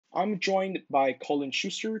I'm joined by Collin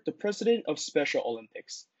Schuster, the president of Special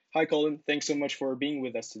Olympics. Hi, Collin. Thanks so much for being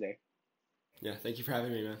with us today. Yeah, thank you for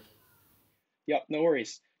having me, man. Yep, no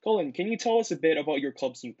worries. Collin, can you tell us a bit about your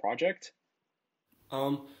club's new project?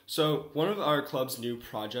 So one of our club's new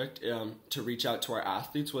project to reach out to our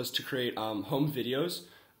athletes was to create home videos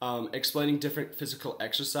explaining different physical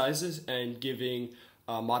exercises and giving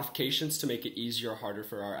modifications to make it easier or harder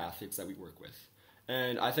for our athletes that we work with.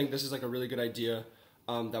 And I think this is like a really good idea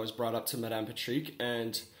that was brought up to Madame Patrick.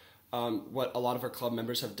 And what a lot of our club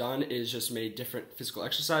members have done is just made different physical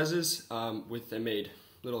exercises and made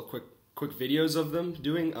little quick videos of them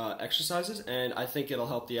doing exercises, and I think it'll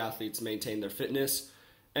help the athletes maintain their fitness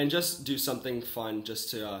and just do something fun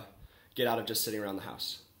just to get out of just sitting around the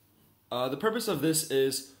house. The purpose of this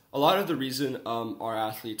is a lot of the reason our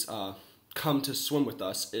athletes come to swim with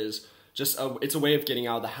us is it's a way of getting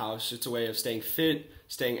out of the house. It's a way of staying fit,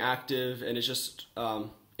 staying active, and it's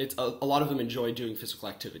a lot of them enjoy doing physical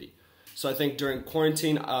activity. So I think during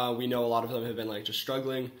quarantine, we know a lot of them have been like just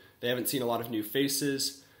struggling. They haven't seen a lot of new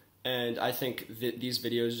faces, and I think these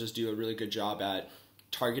videos just do a really good job at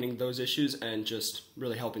targeting those issues and just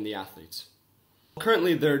really helping the athletes.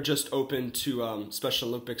 Currently, they're just open to Special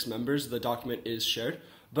Olympics members. The document is shared.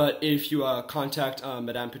 But if you contact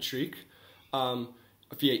Madame Patrick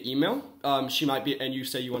via email, she might be, and you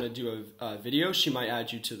say you want to do a video, she might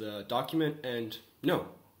add you to the document. And no,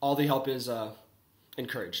 all the help is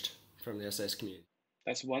encouraged from the SAS community.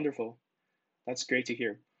 That's wonderful. That's great to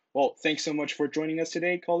hear. Well, thanks so much for joining us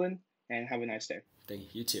today, Collin, and have a nice day. Thank you,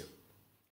 you too.